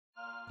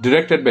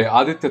Directed by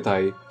Aditya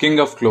Thai, King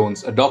of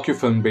Clones, a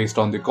docufilm based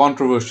on the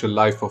controversial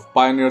life of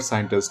pioneer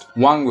scientist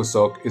Wang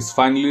Wusok, is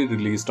finally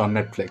released on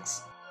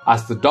Netflix.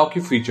 As the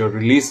docu-feature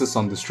releases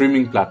on the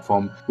streaming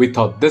platform, we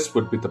thought this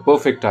would be the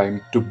perfect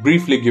time to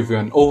briefly give you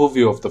an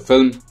overview of the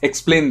film,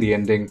 explain the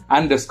ending,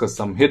 and discuss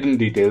some hidden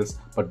details.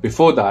 But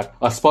before that,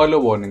 a spoiler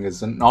warning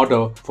is in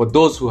order for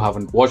those who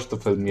haven't watched the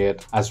film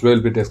yet, as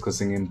we'll be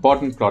discussing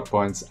important plot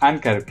points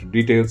and character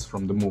details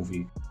from the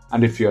movie.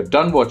 And if you're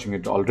done watching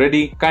it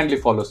already, kindly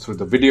follow us through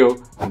the video.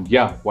 And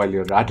yeah, while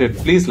you're at it,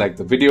 please like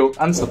the video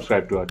and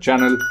subscribe to our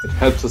channel. It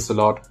helps us a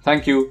lot.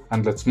 Thank you,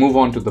 and let's move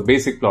on to the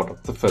basic plot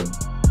of the film.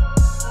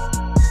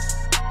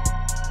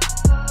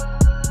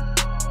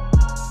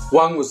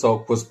 Wang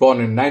Wusok was born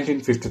in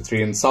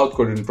 1953 in South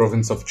Korean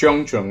province of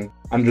Gyeongchang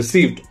and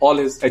received all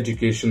his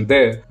education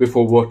there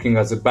before working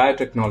as a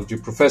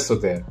biotechnology professor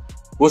there.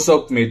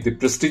 Wusok made the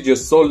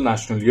prestigious Seoul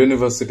National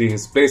University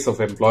his place of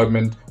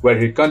employment, where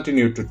he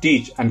continued to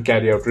teach and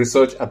carry out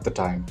research at the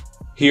time.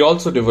 He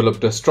also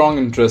developed a strong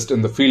interest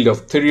in the field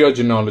of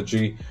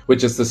theriogenology,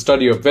 which is the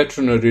study of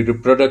veterinary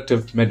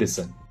reproductive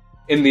medicine.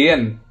 In the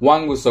end,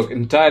 Wang Wusok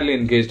entirely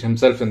engaged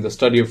himself in the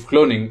study of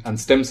cloning and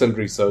stem cell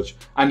research,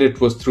 and it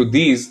was through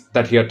these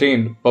that he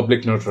attained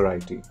public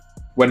notoriety.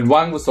 When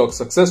Wang Wusok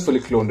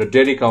successfully cloned a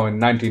dairy cow in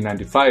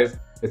 1995,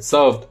 it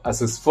served as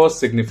his first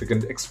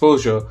significant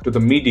exposure to the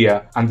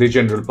media and the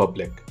general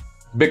public.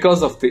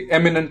 Because of the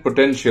eminent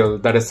potential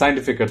that a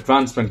scientific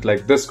advancement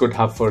like this could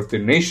have for the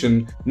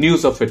nation,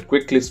 news of it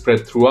quickly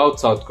spread throughout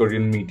South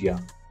Korean media.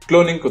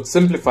 Cloning could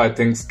simplify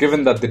things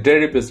given that the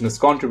dairy business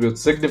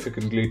contributes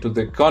significantly to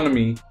the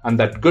economy and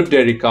that good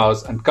dairy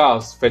cows and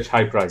calves fetch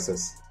high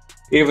prices.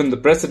 Even the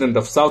president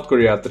of South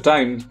Korea at the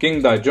time,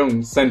 Kim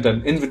Dae-jung, sent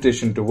an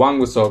invitation to Wang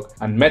Wusok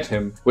and met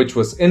him, which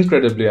was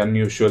incredibly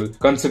unusual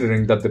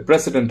considering that the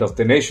president of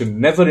the nation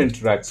never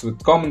interacts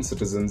with common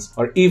citizens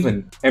or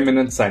even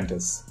eminent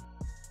scientists.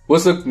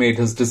 Wusok made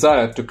his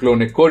desire to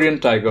clone a Korean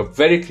tiger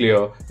very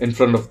clear in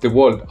front of the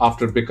world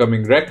after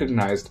becoming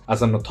recognized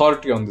as an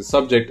authority on the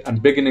subject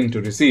and beginning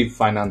to receive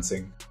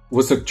financing.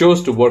 Wusok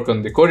chose to work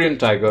on the Korean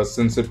tiger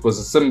since it was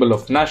a symbol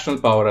of national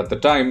power at the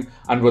time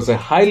and was a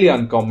highly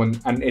uncommon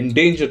and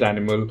endangered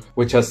animal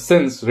which has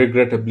since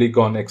regrettably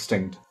gone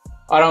extinct.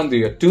 Around the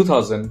year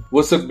 2000,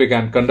 Wusok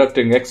began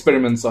conducting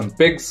experiments on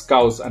pigs,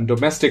 cows, and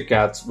domestic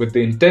cats with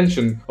the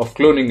intention of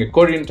cloning a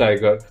Korean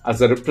tiger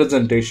as a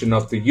representation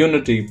of the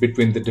unity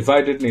between the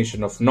divided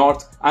nation of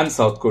North and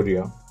South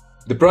Korea.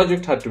 The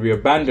project had to be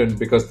abandoned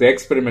because the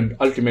experiment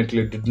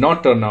ultimately did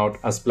not turn out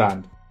as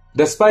planned.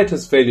 Despite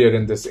his failure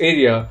in this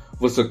area,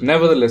 Wusok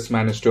nevertheless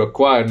managed to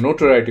acquire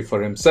notoriety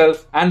for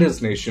himself and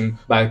his nation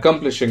by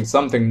accomplishing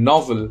something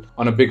novel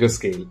on a bigger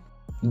scale.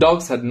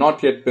 Dogs had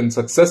not yet been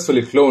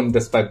successfully cloned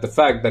despite the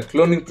fact that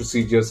cloning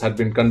procedures had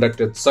been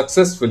conducted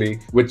successfully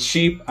with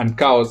sheep and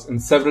cows in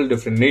several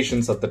different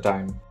nations at the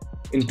time.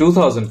 In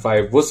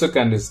 2005, Wusok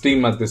and his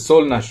team at the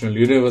Seoul National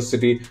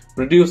University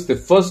produced the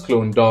first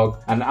cloned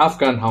dog, an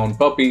Afghan hound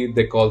puppy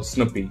they called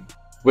Snoopy.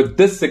 With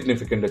this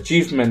significant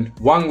achievement,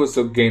 Wang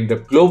Wusok gained a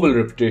global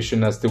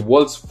reputation as the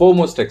world's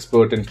foremost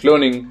expert in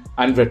cloning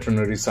and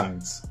veterinary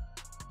science.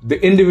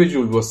 The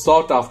individual was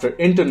sought after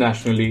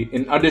internationally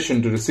in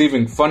addition to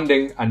receiving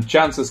funding and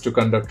chances to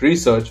conduct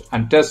research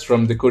and tests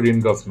from the Korean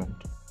government.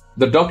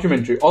 The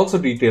documentary also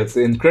details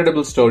the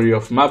incredible story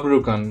of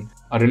Mabrukan,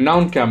 a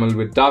renowned camel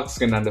with dark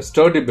skin and a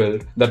sturdy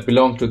build that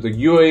belonged to the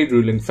UAE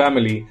ruling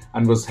family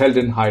and was held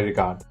in high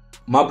regard.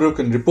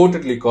 Mabrukan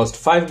reportedly cost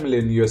 $5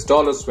 million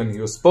when he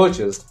was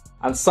purchased,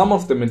 and some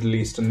of the Middle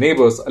Eastern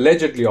neighbors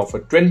allegedly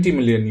offered $20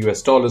 million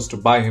to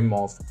buy him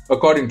off,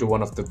 according to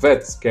one of the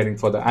vets caring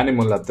for the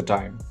animal at the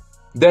time.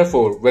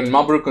 Therefore, when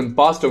Mabrukan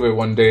passed away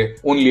one day,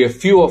 only a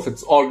few of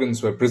its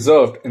organs were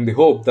preserved in the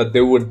hope that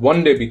they would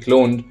one day be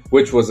cloned,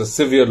 which was a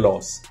severe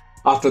loss.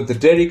 After the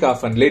dairy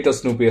calf and later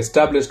Snoopy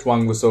established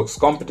Wang Wusok's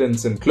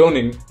competence in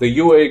cloning, the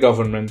UAE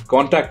government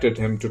contacted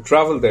him to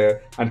travel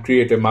there and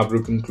create a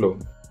Mabrukan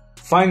clone.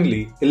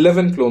 Finally,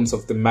 11 clones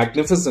of the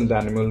magnificent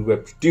animal were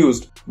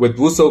produced with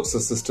Wusok's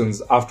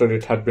assistance after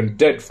it had been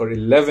dead for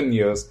 11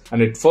 years, and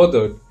it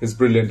furthered his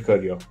brilliant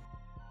career.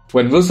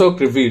 When Wusok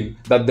revealed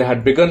that they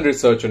had begun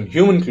research on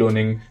human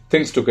cloning,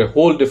 things took a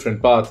whole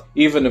different path,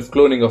 even if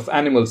cloning of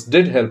animals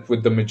did help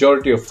with the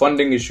majority of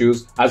funding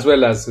issues as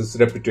well as his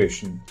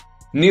reputation.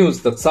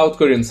 News that South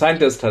Korean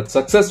scientists had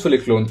successfully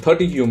cloned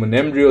 30 human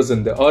embryos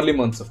in the early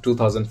months of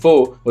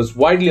 2004 was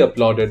widely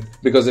applauded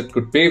because it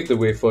could pave the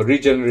way for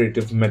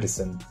regenerative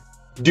medicine.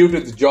 Due to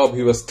the job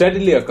he was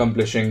steadily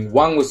accomplishing,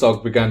 Wang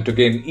Wusok began to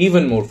gain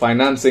even more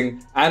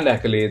financing and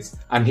accolades,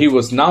 and he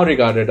was now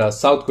regarded as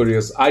South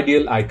Korea's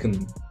ideal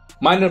icon.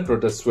 Minor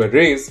protests were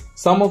raised,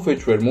 some of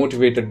which were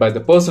motivated by the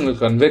personal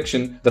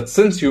conviction that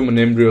since human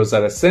embryos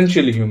are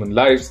essentially human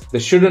lives, they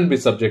shouldn't be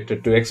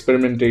subjected to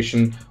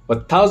experimentation,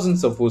 but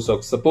thousands of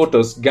Wusok's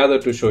supporters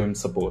gathered to show him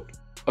support.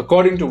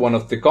 According to one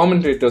of the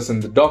commentators in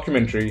the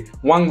documentary,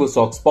 Wang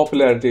Wusok's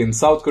popularity in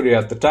South Korea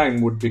at the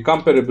time would be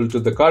comparable to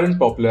the current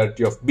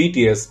popularity of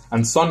BTS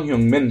and Son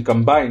Heung-min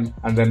combined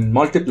and then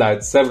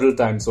multiplied several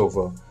times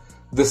over.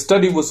 The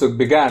study Wusuk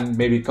began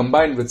may be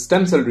combined with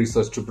stem cell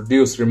research to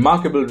produce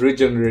remarkable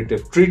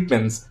regenerative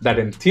treatments that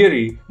in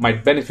theory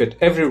might benefit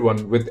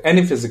everyone with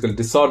any physical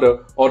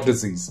disorder or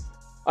disease.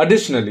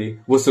 Additionally,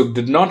 Wusuk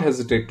did not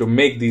hesitate to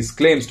make these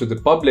claims to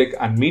the public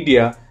and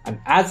media, and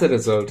as a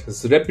result,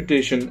 his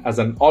reputation as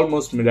an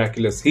almost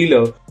miraculous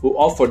healer who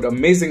offered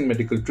amazing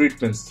medical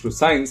treatments through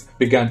science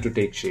began to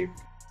take shape.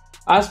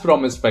 As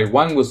promised by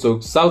Wang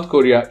Wusuk, South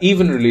Korea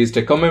even released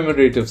a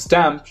commemorative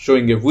stamp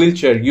showing a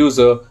wheelchair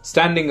user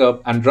standing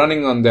up and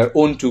running on their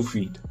own 2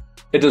 feet.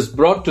 It is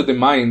brought to the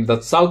mind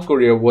that South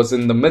Korea was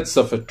in the midst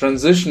of a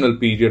transitional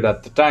period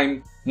at the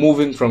time,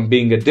 moving from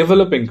being a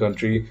developing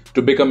country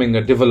to becoming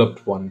a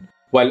developed one,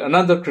 while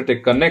another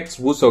critic connects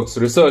Wusuk's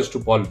research to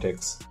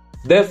politics.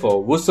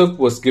 Therefore, Wusuk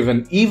was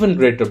given even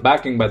greater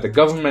backing by the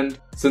government,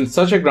 since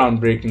such a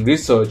groundbreaking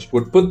research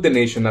would put the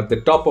nation at the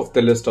top of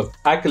the list of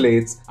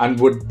accolades and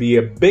would be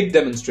a big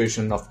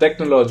demonstration of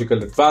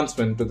technological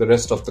advancement to the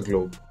rest of the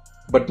globe.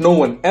 But no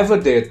one ever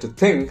dared to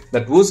think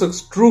that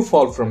Wusuk's true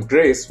fall from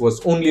grace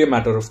was only a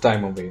matter of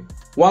time away.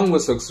 Wang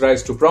Wusuk's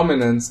rise to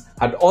prominence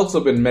had also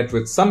been met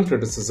with some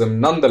criticism.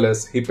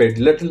 Nonetheless, he paid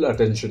little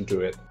attention to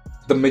it.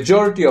 The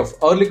majority of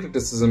early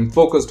criticism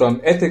focused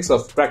on ethics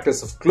of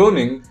practice of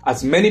cloning,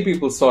 as many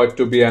people saw it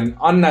to be an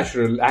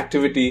unnatural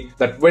activity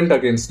that went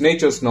against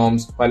nature's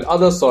norms, while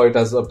others saw it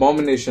as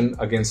abomination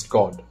against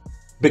God.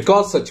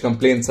 Because such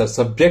complaints are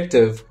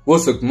subjective,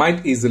 Wusuk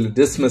might easily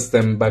dismiss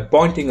them by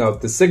pointing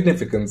out the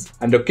significance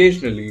and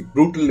occasionally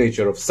brutal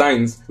nature of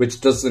science,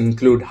 which does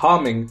include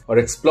harming or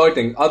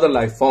exploiting other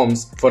life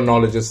forms for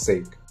knowledge's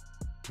sake.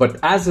 But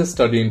as his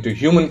study into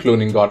human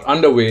cloning got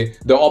underway,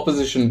 the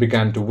opposition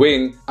began to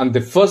wane, and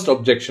the first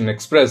objection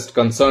expressed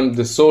concerned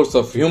the source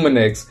of human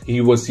eggs he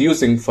was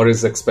using for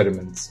his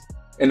experiments.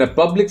 In a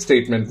public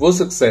statement,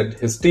 Wusuk said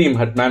his team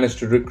had managed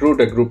to recruit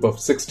a group of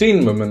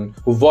 16 women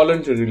who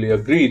voluntarily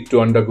agreed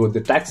to undergo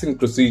the taxing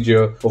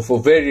procedure of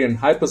ovarian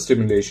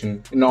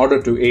hyperstimulation in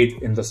order to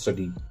aid in the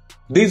study.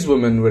 These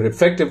women were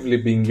effectively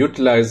being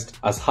utilized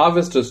as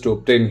harvesters to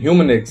obtain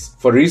human eggs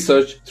for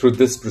research through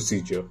this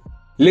procedure.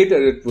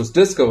 Later, it was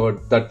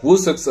discovered that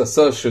Wusuk's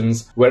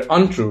assertions were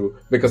untrue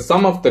because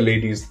some of the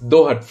ladies,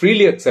 though had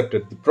freely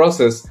accepted the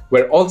process,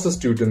 were also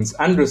students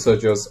and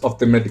researchers of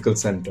the medical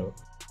center.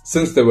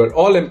 Since they were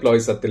all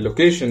employees at the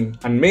location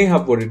and may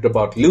have worried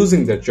about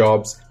losing their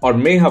jobs or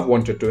may have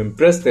wanted to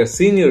impress their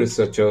senior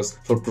researchers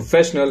for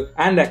professional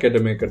and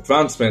academic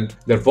advancement,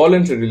 their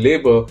voluntary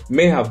labor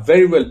may have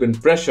very well been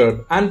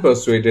pressured and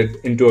persuaded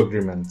into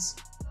agreements.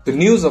 The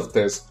news of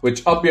this,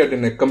 which appeared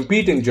in a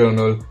competing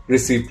journal,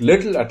 received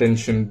little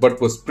attention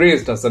but was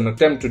praised as an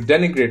attempt to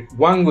denigrate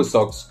Wang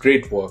Wusuk's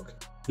great work.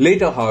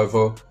 Later,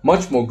 however,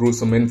 much more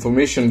gruesome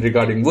information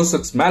regarding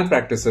Wusuk's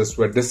malpractices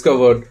were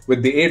discovered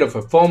with the aid of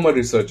a former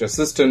research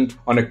assistant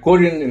on a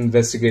Korean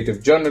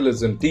investigative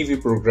journalism TV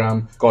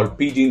program called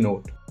PG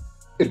Note.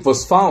 It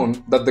was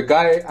found that the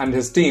guy and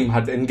his team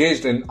had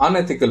engaged in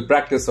unethical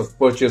practice of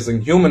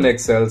purchasing human egg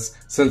cells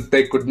since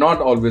they could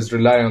not always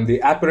rely on the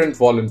apparent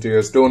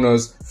volunteers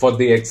donors for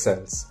the egg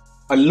cells.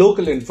 A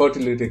local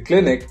infertility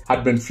clinic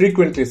had been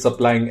frequently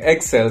supplying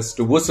egg cells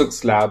to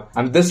Wusuk's lab,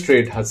 and this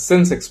trade has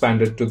since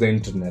expanded to the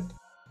internet.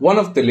 One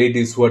of the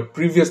ladies who had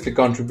previously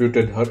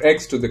contributed her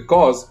eggs to the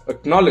cause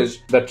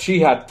acknowledged that she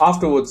had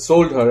afterwards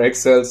sold her egg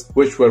cells,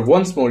 which were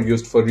once more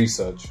used for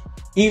research.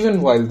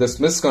 Even while this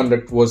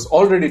misconduct was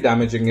already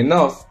damaging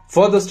enough,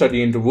 further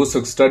study into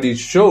Wusuk's studies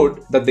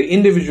showed that the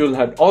individual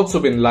had also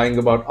been lying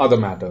about other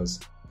matters.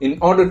 In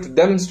order to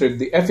demonstrate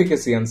the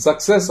efficacy and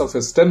success of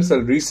his stem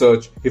cell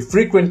research, he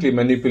frequently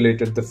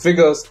manipulated the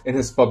figures in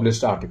his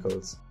published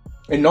articles.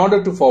 In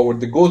order to forward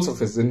the goals of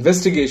his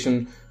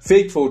investigation,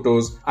 fake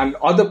photos and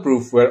other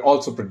proof were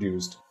also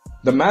produced.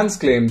 The man's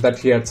claim that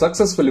he had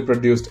successfully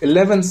produced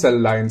 11 cell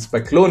lines by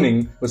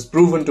cloning was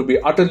proven to be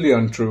utterly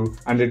untrue,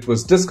 and it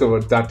was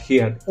discovered that he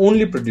had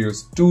only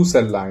produced 2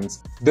 cell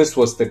lines. This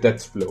was the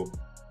death blow.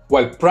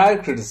 While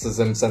prior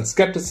criticisms and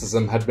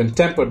skepticism had been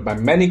tempered by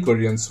many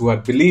Koreans who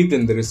had believed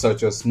in the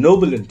researcher's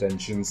noble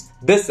intentions,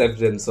 this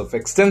evidence of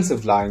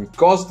extensive lying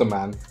caused the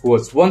man, who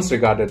was once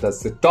regarded as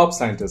the top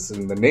scientist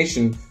in the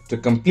nation, to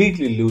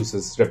completely lose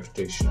his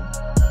reputation.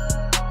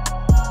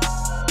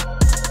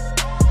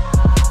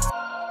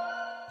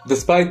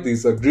 Despite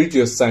these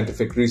egregious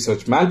scientific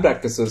research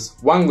malpractices,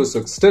 Wang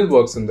Wusuk still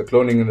works in the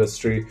cloning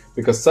industry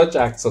because such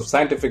acts of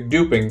scientific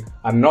duping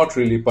are not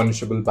really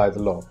punishable by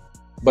the law.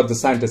 But the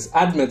scientist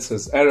admits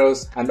his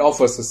errors and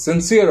offers a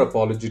sincere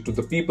apology to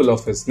the people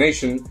of his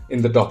nation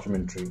in the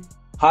documentary.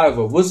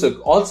 However,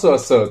 Wusuk also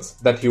asserts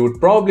that he would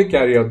probably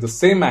carry out the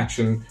same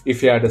action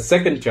if he had a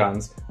second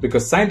chance,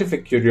 because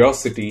scientific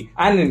curiosity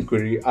and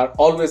inquiry are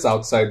always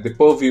outside the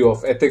purview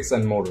of ethics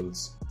and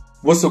morals.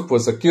 Wusuk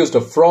was accused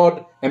of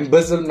fraud,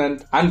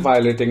 embezzlement, and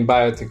violating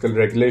bioethical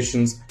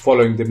regulations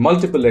following the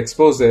multiple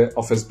exposé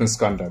of his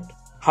misconduct.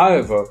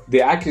 However,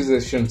 the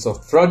accusations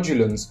of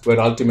fraudulence were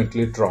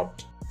ultimately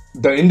dropped.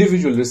 The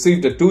individual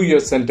received a 2-year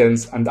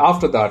sentence, and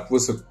after that,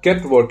 Wusuk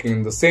kept working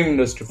in the same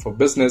industry for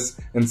business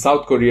in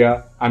South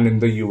Korea and in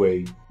the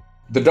UAE.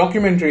 The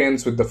documentary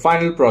ends with the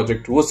final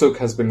project Wusuk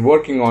has been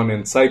working on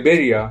in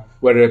Siberia,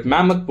 where a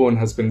mammoth bone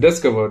has been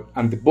discovered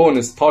and the bone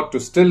is thought to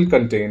still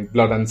contain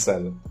blood and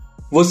cell.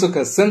 Wusuk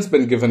has since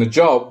been given a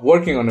job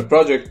working on a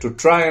project to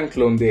try and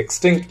clone the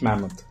extinct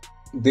mammoth.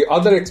 The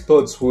other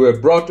experts who were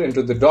brought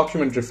into the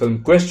documentary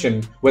film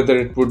question whether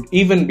it would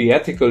even be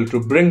ethical to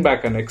bring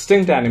back an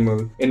extinct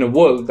animal in a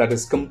world that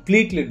is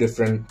completely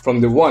different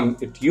from the one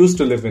it used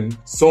to live in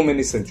so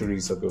many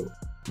centuries ago,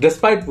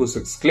 despite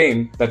Wusuk's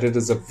claim that it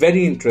is a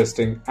very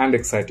interesting and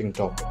exciting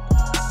topic.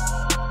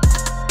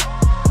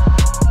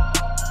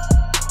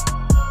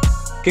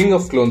 King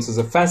of Clones is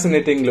a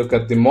fascinating look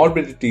at the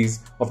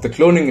morbidities of the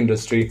cloning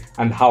industry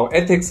and how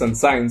ethics and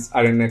science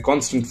are in a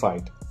constant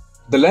fight.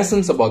 The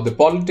lessons about the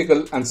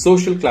political and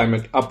social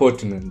climate are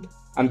pertinent,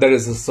 and there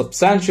is a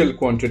substantial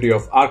quantity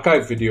of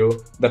archive video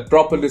that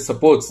properly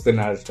supports the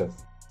narrative.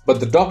 But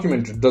the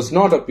documentary does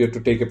not appear to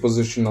take a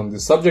position on the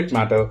subject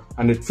matter,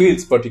 and it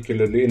feels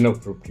particularly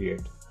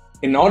inappropriate.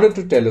 In order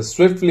to tell a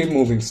swiftly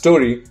moving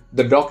story,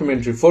 the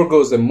documentary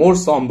forgoes a more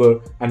somber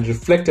and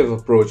reflective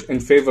approach in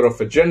favor of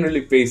a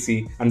generally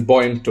pacey and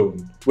buoyant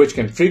tone, which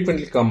can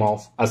frequently come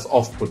off as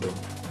off-putting.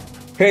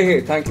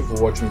 Hey, thank you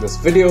for watching this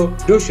video.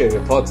 Do share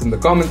your thoughts in the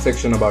comment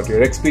section about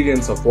your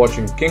experience of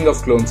watching King of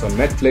Clones on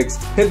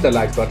Netflix. Hit the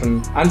like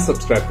button and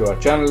subscribe to our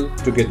channel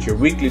to get your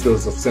weekly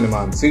dose of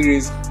cinema and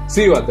series.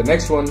 See you at the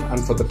next one,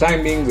 and for the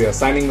time being we are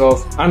signing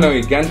off.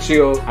 Anoi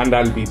Ganchio, and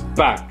I'll be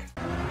back.